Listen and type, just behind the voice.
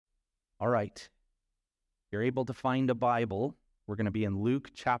All right. If you're able to find a Bible, we're going to be in Luke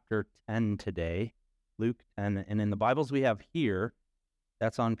chapter 10 today. Luke 10. And in the Bibles we have here,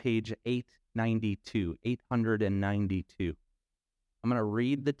 that's on page 892. I'm going to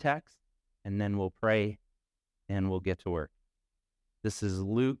read the text, and then we'll pray, and we'll get to work. This is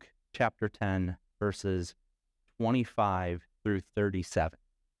Luke chapter 10, verses 25 through 37.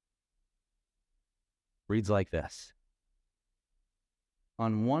 Reads like this.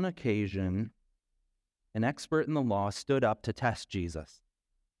 On one occasion, an expert in the law stood up to test Jesus.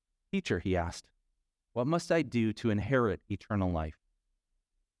 "Teacher," he asked, "what must I do to inherit eternal life?"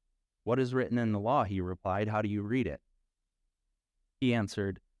 "What is written in the law?" he replied. "How do you read it?" He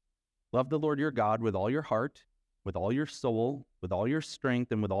answered, "Love the Lord your God with all your heart, with all your soul, with all your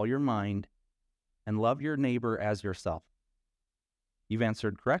strength, and with all your mind, and love your neighbor as yourself." "You've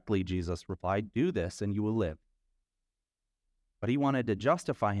answered correctly," Jesus replied. "Do this and you will live." But he wanted to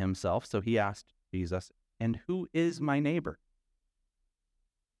justify himself, so he asked Jesus, "And who is my neighbor?"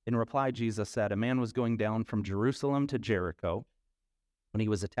 In reply, Jesus said, "A man was going down from Jerusalem to Jericho when he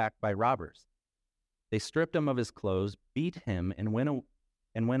was attacked by robbers. They stripped him of his clothes, beat him, and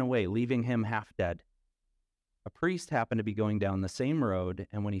went away, leaving him half dead. A priest happened to be going down the same road,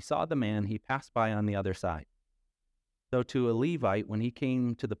 and when he saw the man, he passed by on the other side. So to a Levite, when he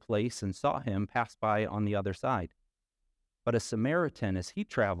came to the place and saw him, passed by on the other side. But a Samaritan, as he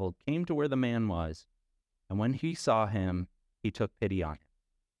traveled, came to where the man was, and when he saw him, he took pity on him.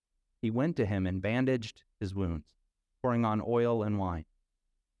 He went to him and bandaged his wounds, pouring on oil and wine.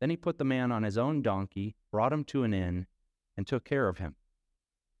 Then he put the man on his own donkey, brought him to an inn, and took care of him.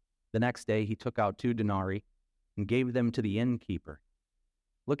 The next day he took out 2 denarii and gave them to the innkeeper.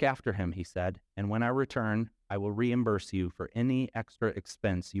 'Look after him,' he said, 'and when I return, I will reimburse you for any extra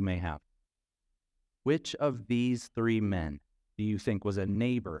expense you may have.' Which of these 3 men do you think was a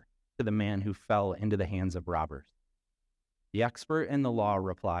neighbor to the man who fell into the hands of robbers?" The expert in the law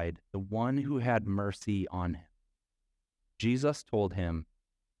replied, "The one who had mercy on him." Jesus told him,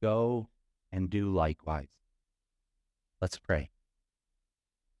 "Go and do likewise." Let's pray.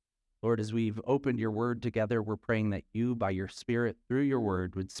 Lord, as we've opened your word together, we're praying that you, by your Spirit, through your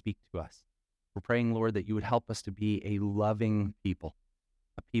word, would speak to us. We're praying, Lord, that you would help us to be a loving people,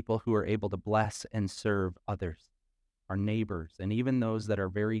 a people who are able to bless and serve others, our neighbors, and even those that are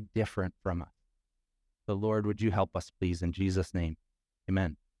very different from us. So, Lord, would you help us, please, in Jesus' name?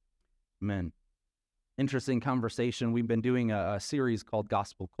 Amen. Amen. Interesting conversation. We've been doing a series called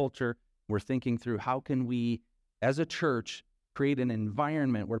Gospel Culture. We're thinking through how can we, as a church, create an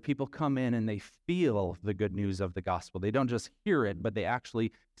environment where people come in and they feel the good news of the gospel. They don't just hear it, but they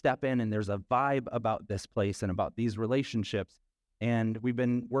actually step in, and there's a vibe about this place and about these relationships. And we've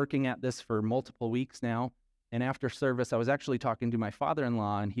been working at this for multiple weeks now. And after service, I was actually talking to my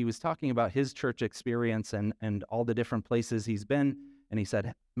father-in-law, and he was talking about his church experience and all the different places he's been. And he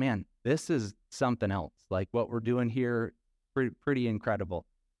said, "Man, this is something else. Like what we're doing here, pretty incredible."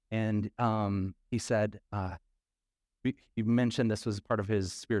 And he said, he mentioned this was part of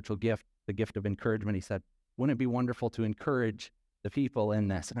his spiritual gift, the gift of encouragement. He said, "Wouldn't it be wonderful to encourage the people in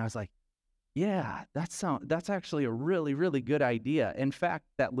this?" And I was like, yeah, that's actually a really, really good idea. In fact,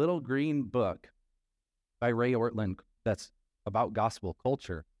 that little green book by Ray Ortlund that's about gospel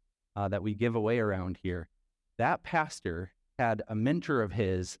culture that we give away around here, that pastor had a mentor of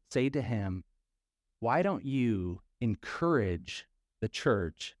his say to him, "Why don't you encourage the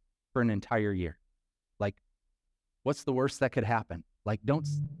church for an entire year? Like, what's the worst that could happen? Like, don't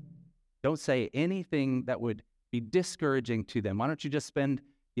say anything that would be discouraging to them. Why don't you just spend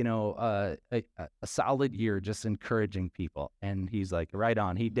a solid year just encouraging people?" And he's like, right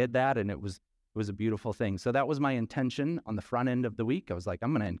on. He did that, and it was a beautiful thing. So that was my intention on the front end of the week. I was like,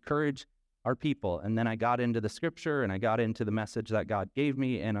 I'm going to encourage our people. And then I got into the scripture, and I got into the message that God gave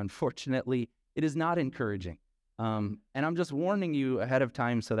me, and unfortunately, it is not encouraging. And I'm just warning you ahead of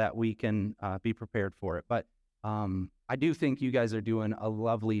time so that we can be prepared for it. But I do think you guys are doing a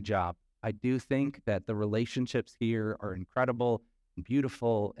lovely job. I do think that the relationships here are incredible and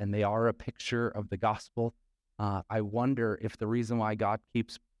beautiful, and they are a picture of the gospel. I wonder if the reason why God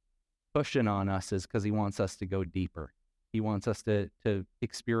keeps pushing on us is because he wants us to go deeper. He wants us to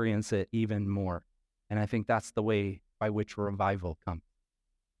experience it even more. And I think that's the way by which revival comes.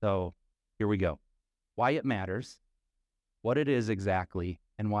 So here we go. Why it matters, what it is exactly,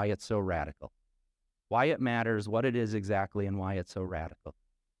 and why it's so radical. Why it matters, what it is exactly, and why it's so radical.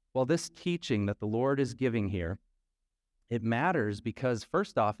 Well, this teaching that the Lord is giving here, it matters because,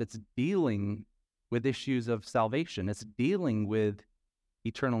 first off, it's dealing with issues of salvation. It's dealing with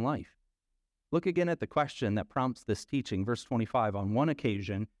eternal life. Look again at the question that prompts this teaching, verse 25. On one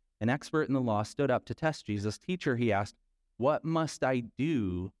occasion, An expert in the law stood up to test Jesus. Teacher, he asked, what must I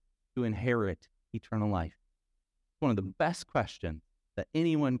do to inherit eternal life? One of the best questions that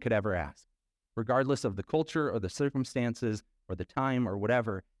anyone could ever ask, regardless of the culture or the circumstances or the time or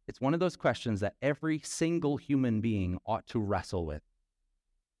whatever. It's one of those questions that every single human being ought to wrestle with.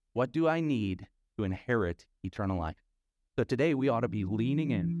 What do I need to inherit eternal life? So today we ought to be leaning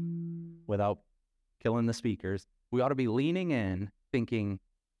in, without killing the speakers, we ought to be leaning in thinking,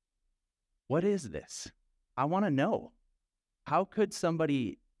 what is this? I want to know. How could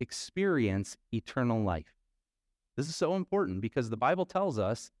somebody experience eternal life? This is so important because the Bible tells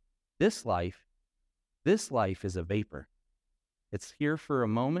us this life is a vapor. It's here for a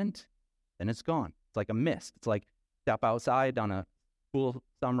moment, then it's gone. It's like a mist. It's like step outside on a cool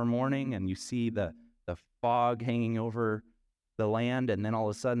summer morning and you see the fog hanging over the land, and then all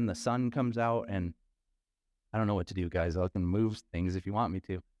of a sudden the sun comes out, and I don't know what to do, guys. I can move things if you want me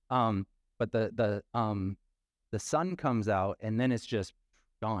to. But the sun comes out, and then it's just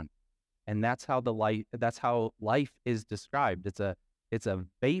gone. And that's how life is described. It's a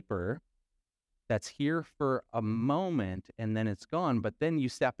vapor that's here for a moment, and then it's gone. But then you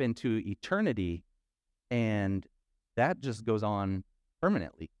step into eternity, and that just goes on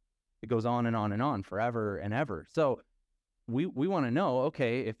permanently. It goes on and on and on forever and ever. So we want to know,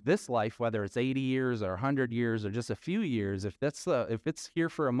 okay, if this life, whether it's 80 years or 100 years or just a few years, if it's here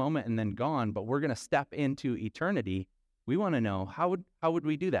for a moment and then gone, but we're going to step into eternity, we want to know how would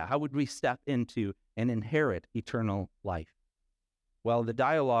we do that? How would we step into and inherit eternal life? Well, the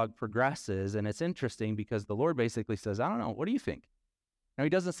dialogue progresses, and it's interesting because the Lord basically says, I don't know, what do you think? Now, he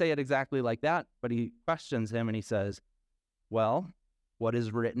doesn't say it exactly like that, but he questions him and he says, well, what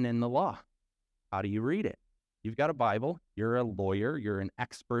is written in the law? How do you read it? You've got a Bible. You're a lawyer. You're an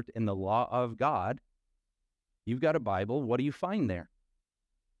expert in the law of God. You've got a Bible. What do you find there?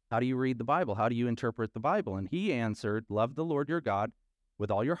 How do you read the Bible? How do you interpret the Bible? And he answered, love the Lord your God with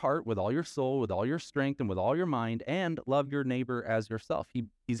all your heart, with all your soul, with all your strength, and with all your mind, and love your neighbor as yourself.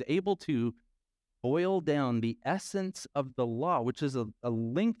 He's able to boil down the essence of the law, which is a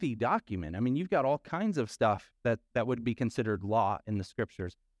lengthy document. I mean, you've got all kinds of stuff that would be considered law in the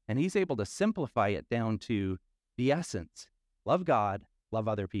scriptures. And he's able to simplify it down to the essence. Love God, love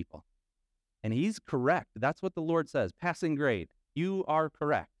other people. And he's correct. That's what the Lord says. Passing grade. You are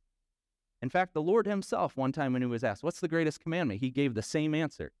correct. In fact, the Lord himself, one time when he was asked, what's the greatest commandment? He gave the same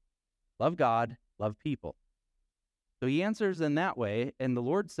answer. Love God, love people. So he answers in that way, and the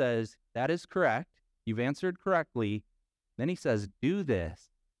Lord says, that is correct. You've answered correctly. Then he says, do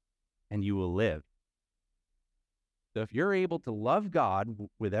this, and you will live. So if you're able to love God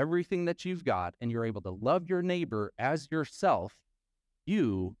with everything that you've got, and you're able to love your neighbor as yourself,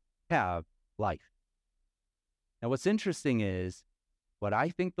 you have life. Now, what's interesting is, what I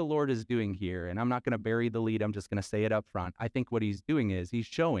think the Lord is doing here, and I'm not going to bury the lead, I'm just going to say it up front. I think what he's doing is he's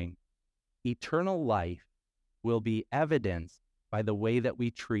showing eternal life will be evidenced by the way that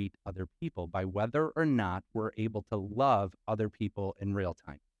we treat other people, by whether or not we're able to love other people in real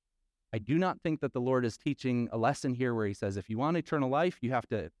time. I do not think that the Lord is teaching a lesson here where he says, if you want eternal life, you have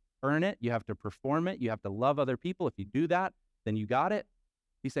to earn it, you have to perform it, you have to love other people. If you do that, then you got it.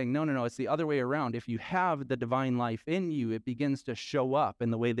 He's saying, no, it's the other way around. If you have the divine life in you, it begins to show up in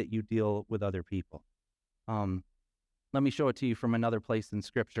the way that you deal with other people. Let me show it to you from another place in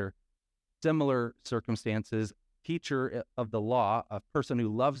Scripture. Similar circumstances, teacher of the law, a person who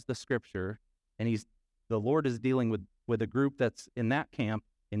loves the Scripture, and the Lord is dealing with a group that's in that camp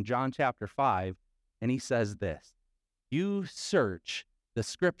in John chapter 5, and he says this, you search the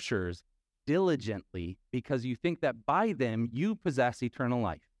Scriptures diligently because you think that by them you possess eternal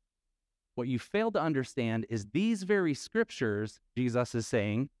life. What you fail to understand is these very Scriptures, Jesus is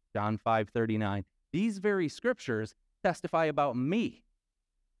saying, John 5:39, these very Scriptures testify about me,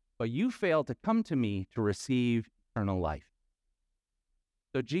 but you fail to come to me to receive eternal life.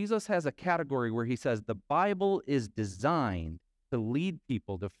 So Jesus has a category where he says the Bible is designed to lead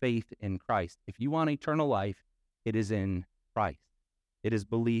people to faith in Christ. If you want eternal life, it is in Christ. It is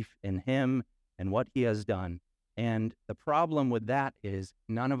belief in him and what he has done. And the problem with that is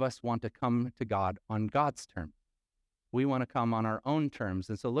none of us want to come to God on God's terms. We want to come on our own terms.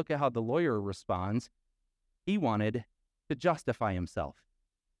 And so look at how the lawyer responds. He wanted to justify himself.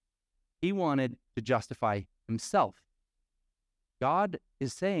 He wanted to justify himself. God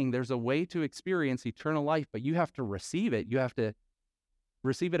is saying there's a way to experience eternal life, but you have to receive it. You have to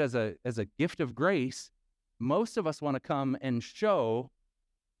receive it as a gift of grace. Most of us want to come and show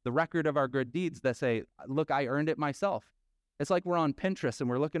the record of our good deeds that say, look, I earned it myself. It's like we're on Pinterest and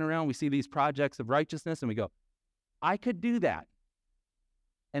we're looking around, we see these projects of righteousness and we go, I could do that.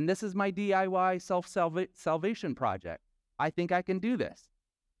 and this is my DIY self-salvation project. I think I can do this.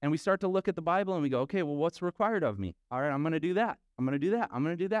 And we start to look at the Bible and we go, okay, well, what's required of me? All right, I'm going to do that. I'm going to do that. I'm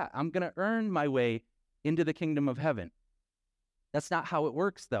going to do that. I'm going to earn my way into the kingdom of heaven. That's not how it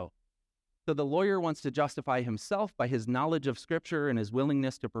works, though. So the lawyer wants to justify himself by his knowledge of Scripture and his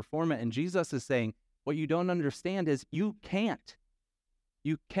willingness to perform it. And Jesus is saying, what you don't understand is you can't.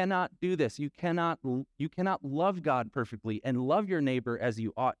 You cannot do this. You cannot love God perfectly and love your neighbor as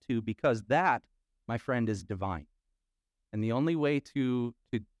you ought to, because that, my friend, is divine. And the only way to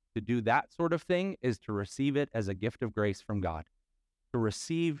do that sort of thing is to receive it as a gift of grace from God, to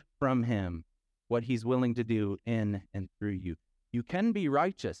receive from him what he's willing to do in and through you. You can be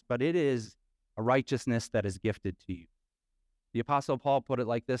righteous, but it is a righteousness that is gifted to you. The Apostle Paul put it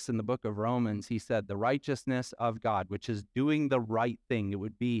like this in the book of Romans. He said, the righteousness of God, which is doing the right thing. It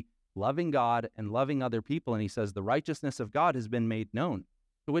would be loving God and loving other people. And he says, the righteousness of God has been made known,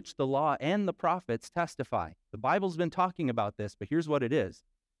 to which the law and the prophets testify. The Bible's been talking about this, but here's what it is.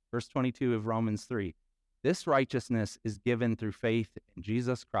 Verse 22 of Romans 3. This righteousness is given through faith in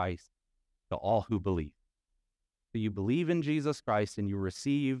Jesus Christ to all who believe. So you believe in Jesus Christ and you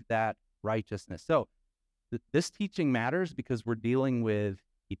receive that righteousness. So this teaching matters because we're dealing with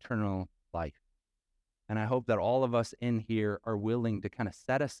eternal life. And I hope that all of us in here are willing to kind of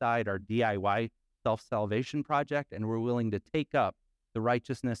set aside our DIY self-salvation project, and we're willing to take up the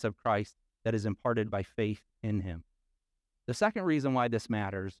righteousness of Christ that is imparted by faith in him. The second reason why this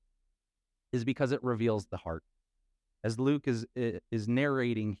matters is because it reveals the heart. As Luke is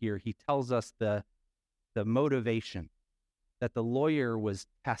narrating here, he tells us the motivation that the lawyer was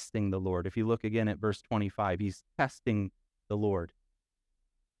testing the Lord. If you look again at verse 25, he's testing the Lord.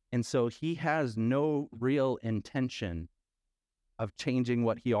 And so he has no real intention of changing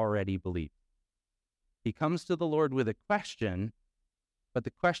what he already believed. He comes to the Lord with a question, but the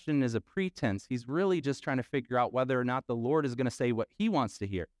question is a pretense. He's really just trying to figure out whether or not the Lord is going to say what he wants to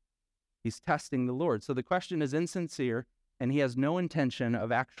hear. He's testing the Lord. So the question is insincere, and he has no intention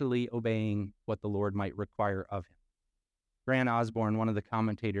of actually obeying what the Lord might require of him. Grant Osborne, one of the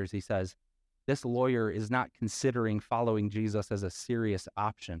commentators, he says, this lawyer is not considering following Jesus as a serious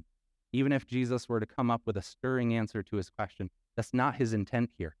option. Even if Jesus were to come up with a stirring answer to his question, that's not his intent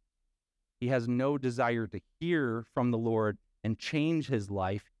here. He has no desire to hear from the Lord and change his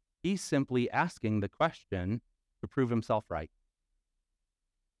life. He's simply asking the question to prove himself right.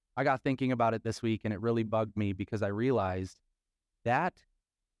 I got thinking about it this week, and it really bugged me because I realized that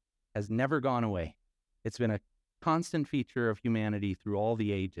has never gone away. It's been a constant feature of humanity through all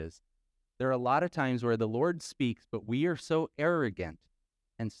the ages. There are a lot of times where the Lord speaks, but we are so arrogant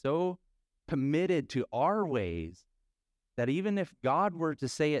and so committed to our ways that even if God were to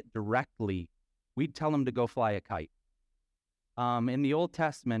say it directly, we'd tell him to go fly a kite. In the Old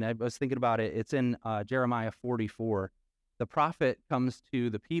Testament, I was thinking about it, it's in Jeremiah 44. The prophet comes to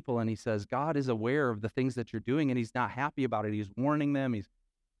the people and he says, God is aware of the things that you're doing and he's not happy about it. He's warning them. He's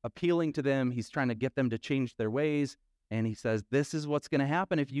appealing to them. He's trying to get them to change their ways. And he says, this is what's going to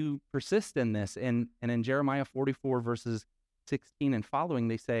happen if you persist in this. And in Jeremiah 44, verses 16 and following,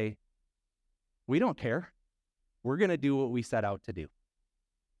 they say, we don't care. We're going to do what we set out to do.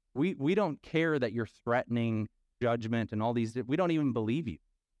 We don't care that you're threatening judgment and all these. We don't even believe you.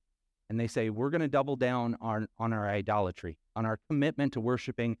 And they say, we're going to double down on our idolatry, on our commitment to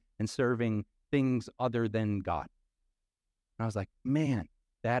worshiping and serving things other than God. And I was like, man,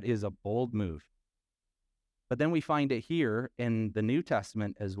 that is a bold move. But then we find it here in the New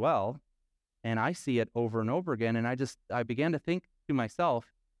Testament as well. And I see it over and over again. And I began to think to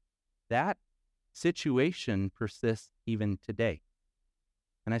myself, that situation persists even today.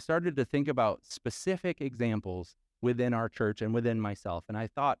 And I started to think about specific examples within our church and within myself. And I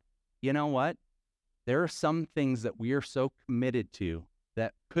thought, you know what? There are some things that we are so committed to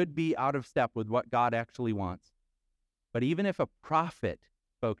that could be out of step with what God actually wants. But even if a prophet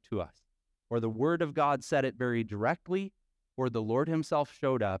spoke to us, or the word of God said it very directly, or the Lord himself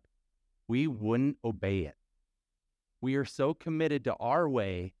showed up, we wouldn't obey it. We are so committed to our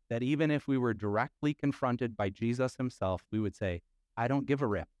way that even if we were directly confronted by Jesus himself, we would say, I don't give a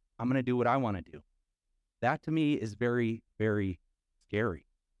rip. I'm going to do what I want to do. That to me is very, very scary.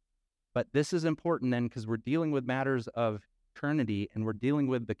 But this is important then because we're dealing with matters of eternity and we're dealing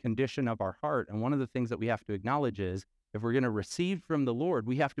with the condition of our heart. And one of the things that we have to acknowledge is if we're going to receive from the Lord,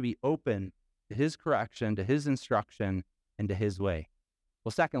 we have to be open to his correction, to his instruction, and to his way.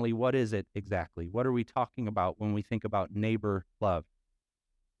 Well, secondly, what is it exactly? What are we talking about when we think about neighbor love?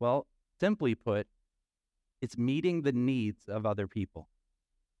 Well, simply put, it's meeting the needs of other people.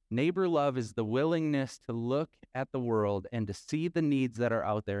 Neighbor love is the willingness to look at the world and to see the needs that are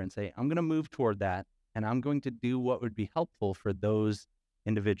out there and say, I'm going to move toward that, and I'm going to do what would be helpful for those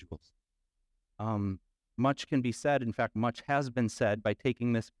individuals. Much can be said, in fact, much has been said by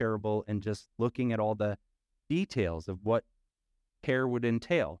taking this parable and just looking at all the details of what care would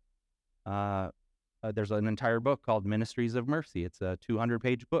entail. There's an entire book called Ministries of Mercy. It's a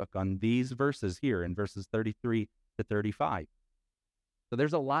 200-page book on these verses here in verses 33 to 35. So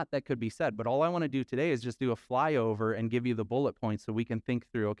there's a lot that could be said, but all I want to do today is just do a flyover and give you the bullet points so we can think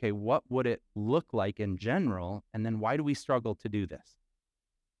through, okay, what would it look like in general, and then why do we struggle to do this?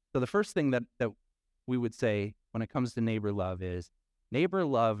 So the first thing that we would say when it comes to neighbor love is neighbor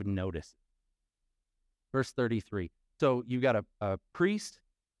love notices. Verse 33. So you've got a priest,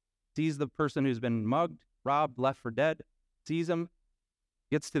 sees the person who's been mugged, robbed, left for dead, sees him,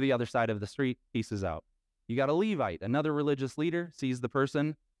 gets to the other side of the street, pieces out. You got a Levite, another religious leader, sees the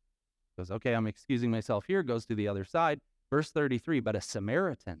person, goes, okay, I'm excusing myself here, goes to the other side. Verse 33, but a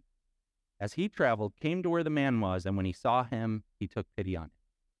Samaritan, as he traveled, came to where the man was, and when he saw him, he took pity on him.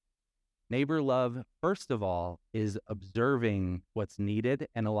 Neighbor love, first of all, is observing what's needed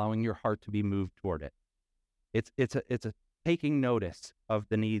and allowing your heart to be moved toward it. It's a taking notice of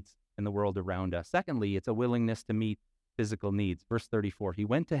the needs in the world around us. Secondly, it's a willingness to meet physical needs. Verse 34, he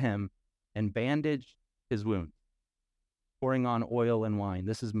went to him and bandaged his wounds, pouring on oil and wine.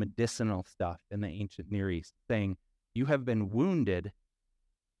 This is medicinal stuff in the ancient Near East, saying, you have been wounded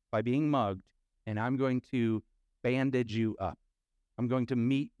by being mugged, and I'm going to bandage you up. I'm going to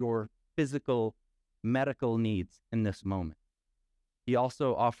meet your physical, medical needs in this moment. He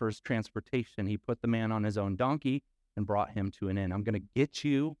also offers transportation. He put the man on his own donkey and brought him to an inn. I'm going to get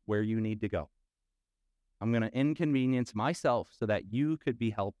you where you need to go. I'm going to inconvenience myself so that you could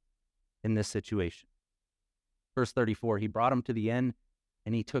be helped in this situation. Verse 34, he brought him to the inn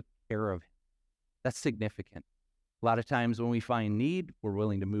and he took care of him. That's significant. A lot of times when we find need, we're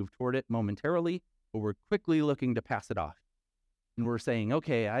willing to move toward it momentarily, but we're quickly looking to pass it off. And we're saying,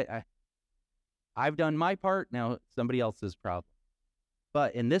 okay, I've done my part, now it's somebody else's problem.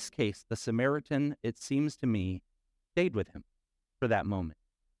 But in this case, the Samaritan, it seems to me, stayed with him for that moment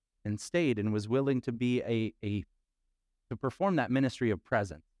and stayed and was willing to be to perform that ministry of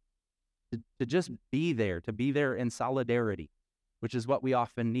presence, to just be there, to be there in solidarity, which is what we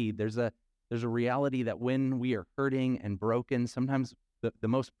often need. There's a reality that when we are hurting and broken, sometimes the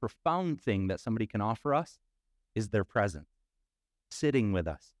most profound thing that somebody can offer us is their presence, sitting with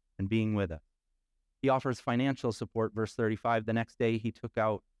us and being with us. He offers financial support, verse 35. The next day he took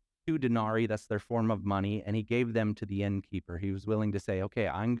out 2 denarii, that's their form of money, and he gave them to the innkeeper. He was willing to say, okay,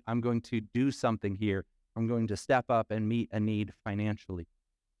 I'm going to do something here. I'm going to step up and meet a need financially.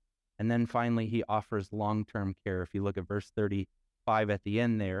 And then finally, he offers long-term care. If you look at verse 35 at the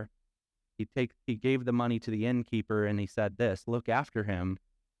end there, he gave the money to the innkeeper, and he said this, look after him,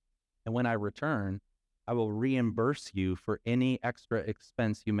 and when I return, I will reimburse you for any extra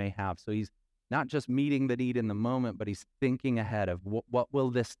expense you may have. So he's not just meeting the need in the moment, but he's thinking ahead of what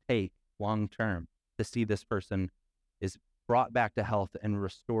will this take long-term to see this person is brought back to health and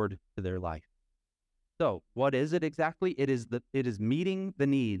restored to their life. So what is it exactly? It is meeting the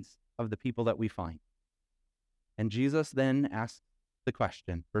needs of the people that we find. And Jesus then asks the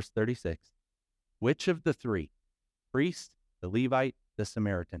question, verse 36, which of the 3, priest, the Levite, the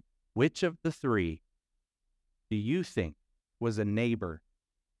Samaritan, which of the 3 do you think was a neighbor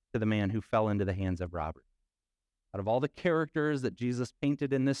to the man who fell into the hands of robbers? Out of all the characters that Jesus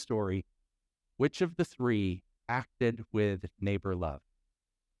painted in this story, which of the 3 acted with neighbor love?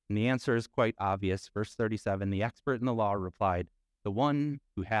 And the answer is quite obvious. Verse 37, the expert in the law replied, the one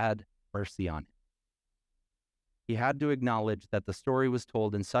who had mercy on him. He had to acknowledge that the story was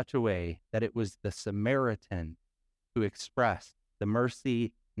told in such a way that it was the Samaritan who expressed the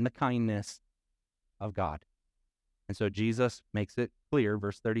mercy and the kindness of God. And so Jesus makes it clear,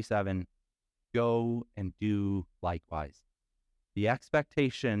 verse 37, go and do likewise. The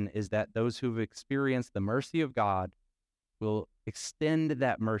expectation is that those who've experienced the mercy of God will extend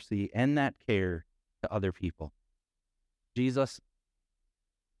that mercy and that care to other people. Jesus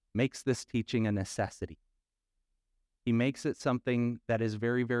makes this teaching a necessity. He makes it something that is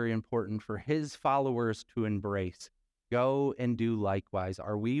very, very important for his followers to embrace. Go and do likewise.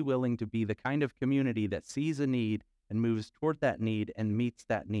 Are we willing to be the kind of community that sees a need and moves toward that need and meets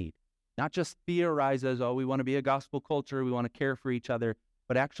that need? Not just theorizes, oh, we want to be a gospel culture, we want to care for each other,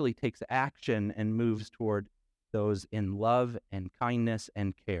 but actually takes action and moves toward those in love and kindness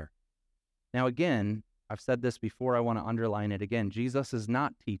and care. Now again, I've said this before, I want to underline it again. Jesus is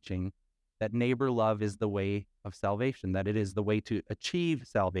not teaching that neighbor love is the way of salvation, that it is the way to achieve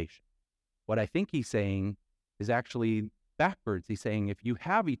salvation. What I think he's saying is actually backwards. He's saying if you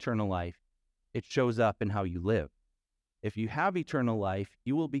have eternal life, it shows up in how you live. If you have eternal life,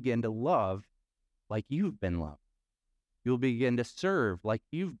 you will begin to love like you've been loved. You'll begin to serve like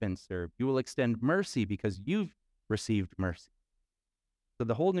you've been served. You will extend mercy because you've received mercy. So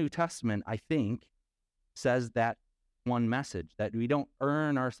the whole New Testament, I think, says that one message, that we don't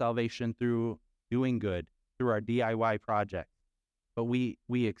earn our salvation through doing good, through our DIY projects, but we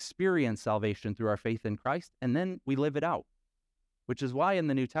experience salvation through our faith in Christ, and then we live it out, which is why in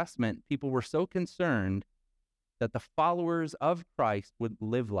the New Testament, people were so concerned that the followers of Christ would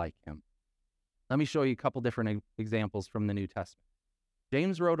live like him. Let me show you a couple different examples from the New Testament.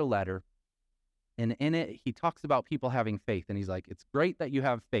 James wrote a letter, and in it, he talks about people having faith, and he's like, it's great that you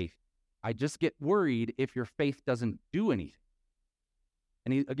have faith. I just get worried if your faith doesn't do anything.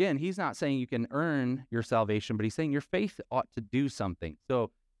 And he's not saying you can earn your salvation, but he's saying your faith ought to do something.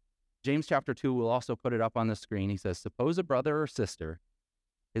 So James chapter 2, we'll also put it up on the screen. He says, suppose a brother or sister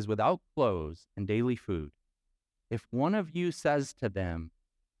is without clothes and daily food. If one of you says to them,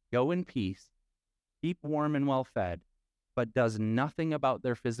 go in peace, keep warm and well fed, but does nothing about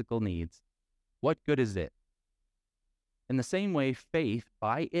their physical needs, what good is it? In the same way, faith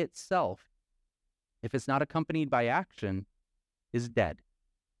by itself, if it's not accompanied by action, is dead.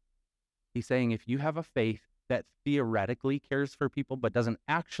 He's saying if you have a faith that theoretically cares for people but doesn't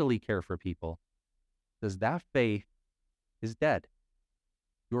actually care for people, says that faith is dead.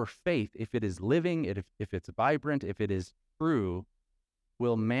 Your faith, if it is living, if it's vibrant, if it is true,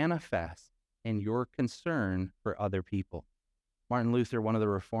 will manifest in your concern for other people. Martin Luther, one of the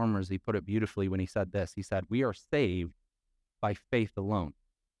reformers, he put it beautifully when he said this. He said, we are saved by faith alone.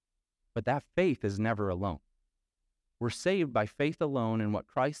 But that faith is never alone. We're saved by faith alone in what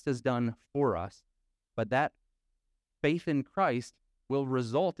Christ has done for us, but that faith in Christ will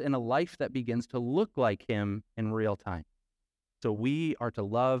result in a life that begins to look like him in real time. So we are to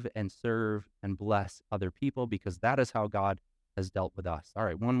love and serve and bless other people because that is how God has dealt with us. All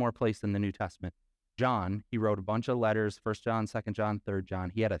right, one more place in the New Testament. John, he wrote a bunch of letters, 1 John, 2 John, 3 John.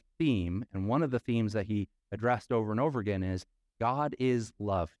 He had a theme, and one of the themes that he addressed over and over again is God is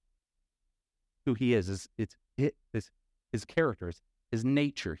love. Who he is his characters, his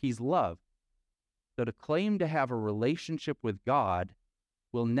nature. He's love. So to claim to have a relationship with God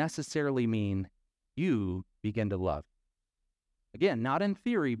will necessarily mean you begin to love. Again, not in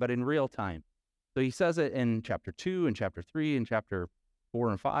theory, but in real time. So he says it in chapter 2 and chapter 3 and chapter 4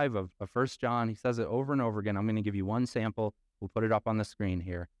 and 5 of 1 John. He says it over and over again. I'm going to give you one sample. We'll put it up on the screen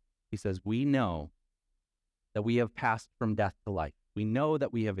here. He says, we know that we have passed from death to life. We know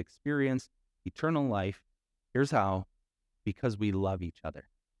that we have experienced eternal life. Here's how. Because we love each other.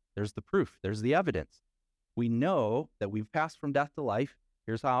 There's the proof. There's the evidence. We know that we've passed from death to life.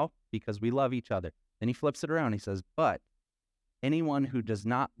 Here's how. Because we love each other. Then he flips it around. He says, but anyone who does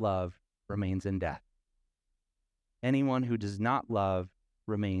not love remains in death. Anyone who does not love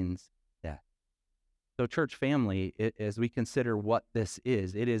remains death. So church family, as we consider what this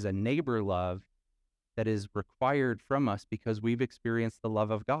is, it is a neighbor love that is required from us because we've experienced the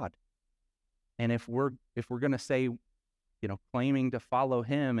love of God. And if we're going to say, claiming to follow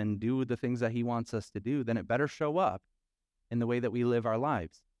him and do the things that he wants us to do, then it better show up in the way that we live our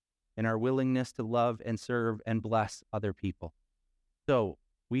lives, in our willingness to love and serve and bless other people. So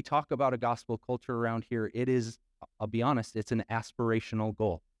we talk about a gospel culture around here. It is, I'll be honest, it's an aspirational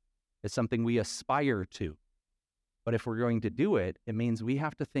goal. It's something we aspire to. But if we're going to do it, it means we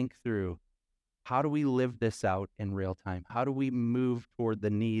have to think through, how do we live this out in real time? How do we move toward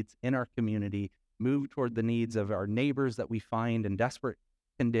the needs in our community, move toward the needs of our neighbors that we find in desperate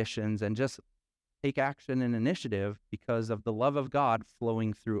conditions, and just take action and initiative because of the love of God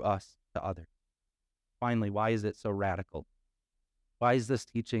flowing through us to others? Finally, why is it so radical? Why is this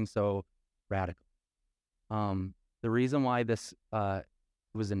teaching so radical? The reason why this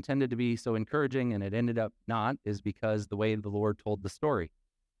was intended to be so encouraging and it ended up not is because the way the Lord told the story.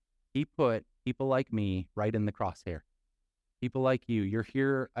 He put people like me right in the crosshair. People like you, you're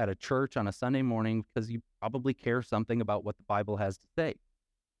here at a church on a Sunday morning because you probably care something about what the Bible has to say.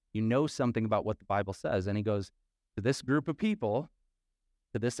 You know something about what the Bible says. And he goes to this group of people,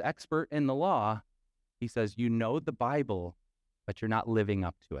 to this expert in the law, he says, you know the Bible, but you're not living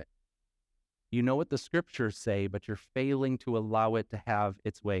up to it. You know what the scriptures say, but you're failing to allow it to have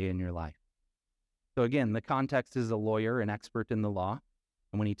its way in your life. So again, the context is a lawyer, an expert in the law.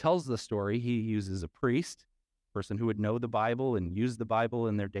 And when he tells the story, he uses a priest, a person who would know the Bible and use the Bible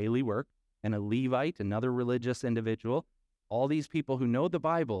in their daily work, and a Levite, another religious individual. All these people who know the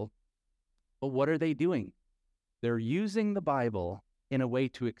Bible, But what are they doing? They're using the Bible in a way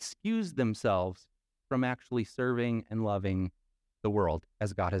to excuse themselves from actually serving and loving the world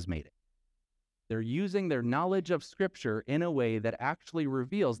as God has made it. They're using their knowledge of Scripture in a way that actually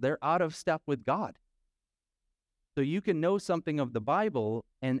reveals they're out of step with God. So you can know something of the Bible,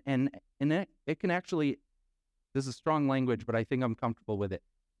 and it can actually, this is strong language, but I think I'm comfortable with it.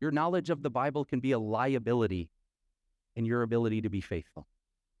 Your knowledge of the Bible can be a liability in your ability to be faithful.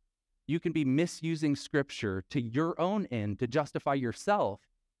 You can be misusing Scripture to your own end to justify yourself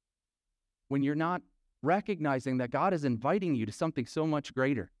when you're not recognizing that God is inviting you to something so much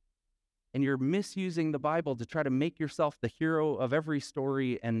greater. And you're misusing the Bible to try to make yourself the hero of every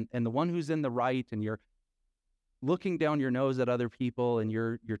story and the one who's in the right, and you're looking down your nose at other people, and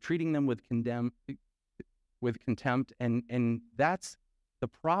you're treating them with contempt, and that's the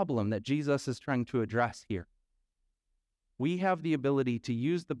problem that Jesus is trying to address here. We have the ability to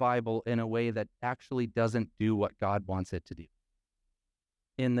use the Bible in a way that actually doesn't do what God wants it to do.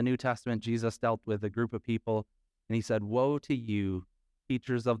 In the New Testament, Jesus dealt with a group of people, and he said, "Woe to you,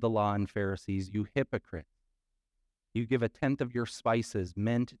 teachers of the law and Pharisees, you hypocrites! You give a tenth of your spices,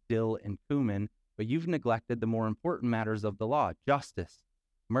 mint, dill, and cumin, but you've neglected the more important matters of the law, justice,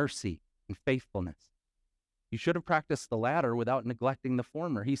 mercy, and faithfulness. You should have practiced the latter without neglecting the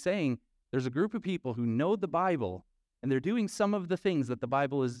former." He's saying there's a group of people who know the Bible, and they're doing some of the things that the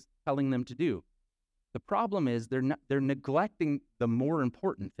Bible is telling them to do. The problem is they're neglecting the more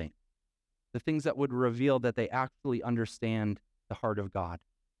important thing, the things that would reveal that they actually understand the heart of God.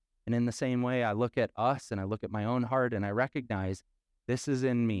 And in the same way, I look at us and I look at my own heart, and I recognize this is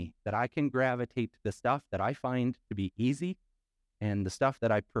in me, that I can gravitate to the stuff that I find to be easy and the stuff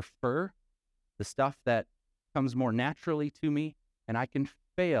that I prefer, the stuff that comes more naturally to me, and I can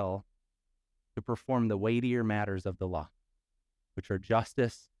fail to perform the weightier matters of the law, which are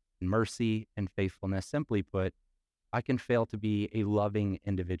justice, mercy, and faithfulness. Simply put, I can fail to be a loving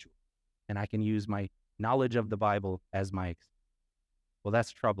individual, and I can use my knowledge of the Bible as my excuse. Well,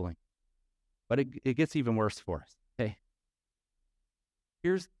 that's troubling, but it gets even worse for us, okay?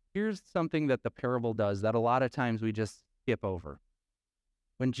 Here's something that the parable does that a lot of times we just skip over.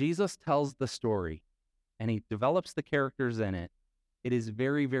 When Jesus tells the story and he develops the characters in it, it is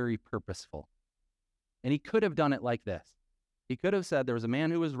very, very purposeful. And he could have done it like this. He could have said there was a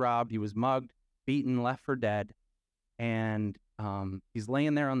man who was robbed, he was mugged, beaten, left for dead, and he's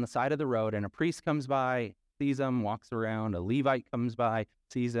laying there on the side of the road, and a priest comes by, sees him, walks around. A Levite comes by,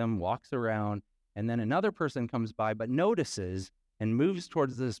 sees him, walks around, and then another person comes by but notices and moves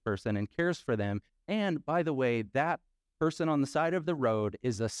towards this person and cares for them. And by the way, that person on the side of the road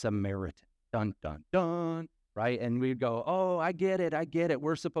is a Samaritan. Dun, dun, dun, right? And we'd go, oh, I get it.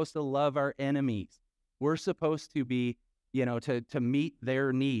 We're supposed to love our enemies. We're supposed to be, to meet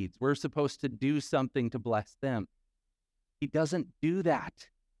their needs. We're supposed to do something to bless them. He doesn't do that.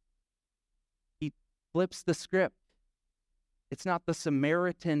 He flips the script. It's not the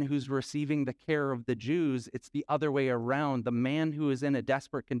Samaritan who's receiving the care of the Jews. It's the other way around. The man who is in a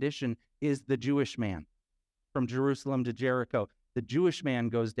desperate condition is the Jewish man from Jerusalem to Jericho. The Jewish man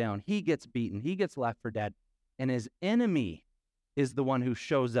goes down. He gets beaten. He gets left for dead. And his enemy is the one who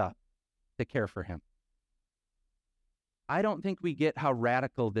shows up to care for him. I don't think we get how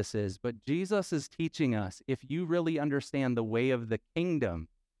radical this is, but Jesus is teaching us, if you really understand the way of the kingdom,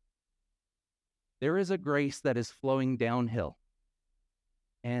 there is a grace that is flowing downhill.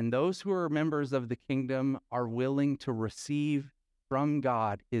 And those who are members of the kingdom are willing to receive from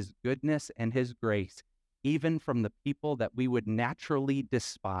God his goodness and his grace, even from the people that we would naturally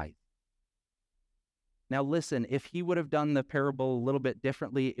despise. Now listen, if he would have done the parable a little bit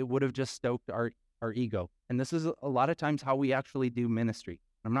differently, it would have just stoked our ego. And this is a lot of times how we actually do ministry.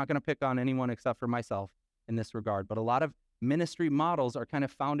 I'm not going to pick on anyone except for myself in this regard, but a lot of ministry models are kind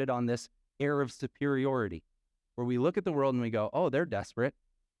of founded on this air of superiority, where we look at the world and we go, oh, they're desperate.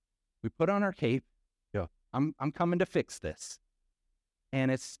 We put on our cape, I'm coming to fix this.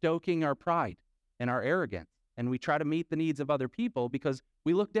 And it's stoking our pride and our arrogance. And we try to meet the needs of other people because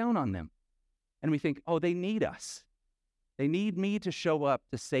we look down on them. And we think, oh, they need us. They need me to show up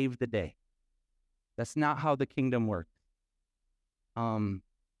to save the day. That's not how the kingdom works. There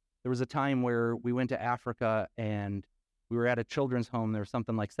was a time where we went to Africa and we were at a children's home. There was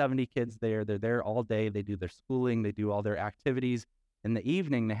something like 70 kids there. They're there all day. They do their schooling. They do all their activities. In the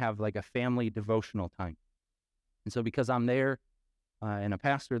evening, they have like a family devotional time. And so because I'm there and a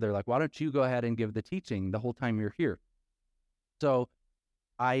pastor, they're like, why don't you go ahead and give the teaching the whole time you're here? So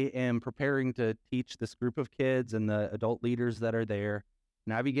I am preparing to teach this group of kids and the adult leaders that are there.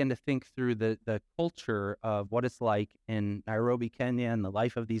 And I began to think through the culture of what it's like in Nairobi, Kenya, and the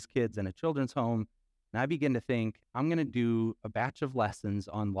life of these kids in a children's home. And I began to think, I'm going to do a batch of lessons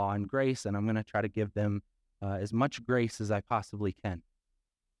on law and grace, and I'm going to try to give them as much grace as I possibly can.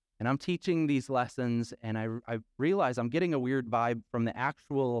 And I'm teaching these lessons, and I realize I'm getting a weird vibe from the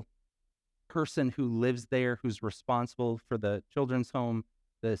actual person who lives there, who's responsible for the children's home,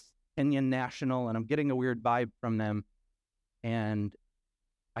 this Kenyan national, and I'm getting a weird vibe from them. And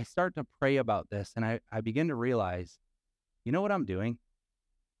I start to pray about this, and I begin to realize, you know what I'm doing?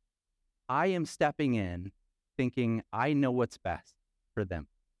 I am stepping in thinking I know what's best for them.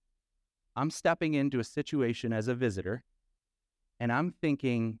 I'm stepping into a situation as a visitor, and I'm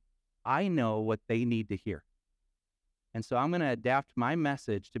thinking I know what they need to hear. And so I'm going to adapt my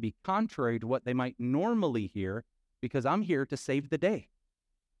message to be contrary to what they might normally hear, because I'm here to save the day.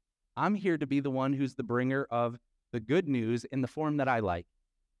 I'm here to be the one who's the bringer of the good news in the form that I like.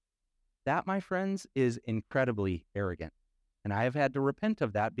 That, my friends, is incredibly arrogant. And I have had to repent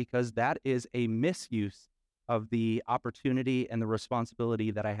of that, because that is a misuse of the opportunity and the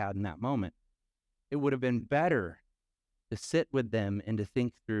responsibility that I had in that moment. It would have been better to sit with them and to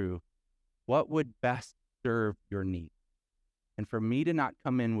think through what would best serve your need. And for me to not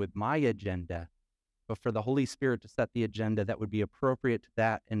come in with my agenda, but for the Holy Spirit to set the agenda that would be appropriate to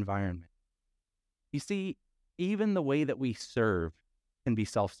that environment. You see, even the way that we serve can be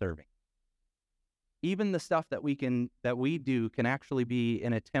self-serving. Even the stuff that we do can actually be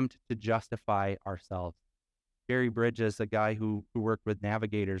an attempt to justify ourselves. Jerry Bridges, a guy who worked with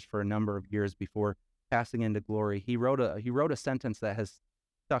navigators for a number of years before passing into glory, he wrote a sentence that has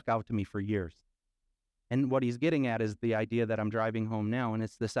stuck out to me for years. And what he's getting at is the idea that I'm driving home now, and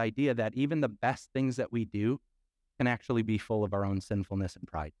it's this idea that even the best things that we do can actually be full of our own sinfulness and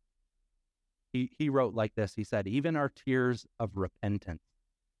pride. He wrote like this. He said, even our tears of repentance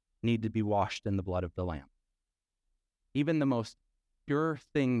need to be washed in the blood of the Lamb. Even the most pure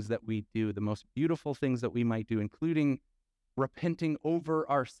things that we do, the most beautiful things that we might do, including repenting over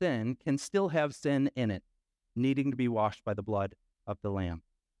our sin, can still have sin in it, needing to be washed by the blood of the Lamb.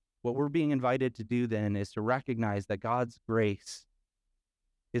 What we're being invited to do then is to recognize that God's grace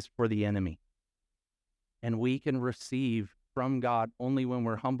is for the enemy. And we can receive from God only when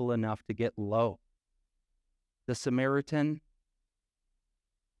we're humble enough to get low. The Samaritan,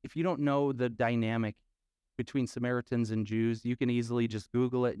 if you don't know the dynamic between Samaritans and Jews, you can easily just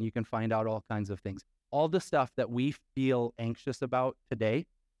Google it and you can find out all kinds of things. All the stuff that we feel anxious about today,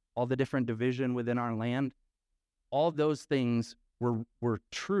 all the different division within our land, all those things were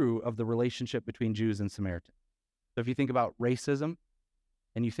true of the relationship between Jews and Samaritans. So if you think about racism,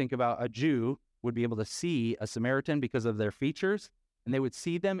 and you think about a Jew would be able to see a Samaritan because of their features, and they would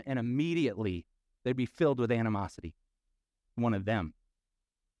see them, and immediately they'd be filled with animosity, one of them.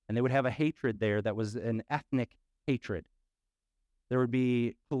 And they would have a hatred there that was an ethnic hatred. There would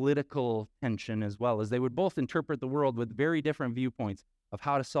be political tension as well, as they would both interpret the world with very different viewpoints of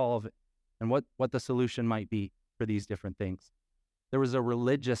how to solve it and what the solution might be for these different things. There was a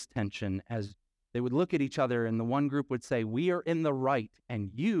religious tension as they would look at each other, and the one group would say, we are in the right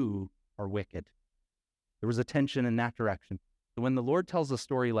and you are wicked. There was a tension in that direction. So when the Lord tells a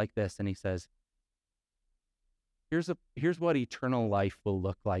story like this and he says, here's what eternal life will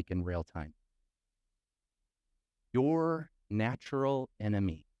look like in real time. Your natural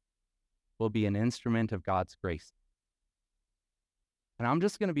enemy will be an instrument of God's grace. And I'm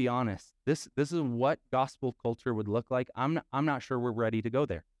just going to be honest. This is what gospel culture would look like. I'm not sure we're ready to go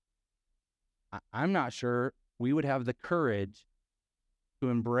there. I'm not sure we would have the courage to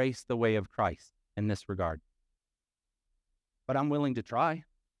embrace the way of Christ in this regard. But I'm willing to try.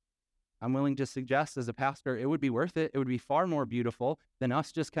 I'm willing to suggest as a pastor, it would be worth it. It would be far more beautiful than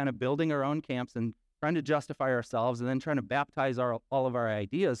us just kind of building our own camps and trying to justify ourselves and then trying to baptize all of our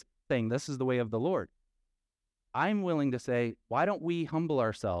ideas, saying this is the way of the Lord. I'm willing to say, why don't we humble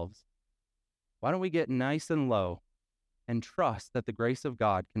ourselves? Why don't we get nice and low and trust that the grace of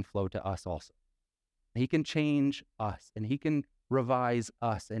God can flow to us also? He can change us, and he can revise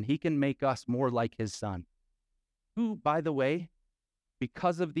us, and he can make us more like his son, who, by the way,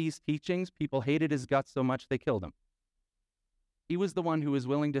 because of these teachings, people hated his guts so much they killed him. He was the one who was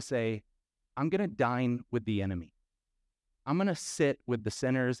willing to say, I'm going to dine with the enemy. I'm going to sit with the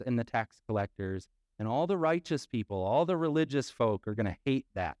sinners and the tax collectors, and all the righteous people, all the religious folk are going to hate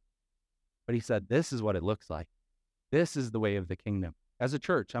that. But he said, this is what it looks like. This is the way of the kingdom. As a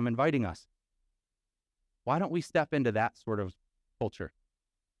church, I'm inviting us. Why don't we step into that sort of culture?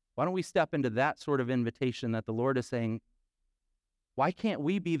 Why don't we step into that sort of invitation that the Lord is saying, why can't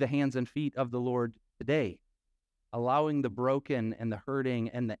we be the hands and feet of the Lord today? allowing the broken and the hurting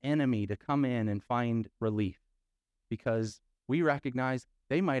and the enemy to come in and find relief, because we recognize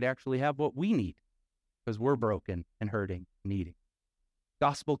they might actually have what we need because we're broken and hurting, needing.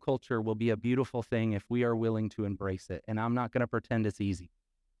 Gospel culture will be a beautiful thing if we are willing to embrace it. And I'm not going to pretend it's easy.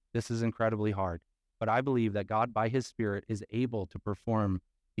 This is incredibly hard. But I believe that God, by his Spirit, is able to perform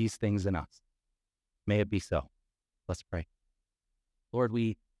these things in us. May it be so. Let's pray. Lord,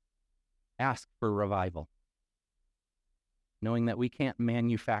 we ask for revival. Knowing that we can't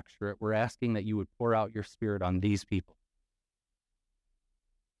manufacture it, we're asking that you would pour out your Spirit on these people.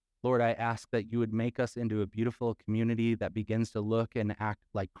 Lord, I ask that you would make us into a beautiful community that begins to look and act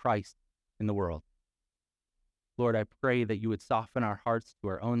like Christ in the world. Lord, I pray that you would soften our hearts to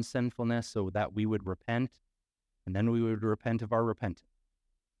our own sinfulness so that we would repent, and then we would repent of our repentance.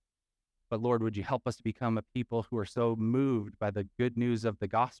 But Lord, would you help us to become a people who are so moved by the good news of the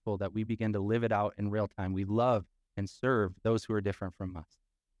gospel that we begin to live it out in real time. We love and serve those who are different from us.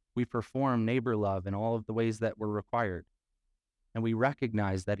 We perform neighbor love in all of the ways that were required. And we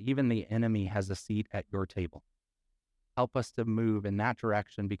recognize that even the enemy has a seat at your table. Help us to move in that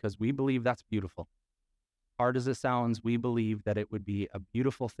direction because we believe that's beautiful. Hard as it sounds, we believe that it would be a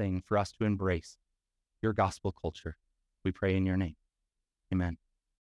beautiful thing for us to embrace your gospel culture. We pray in your name. Amen.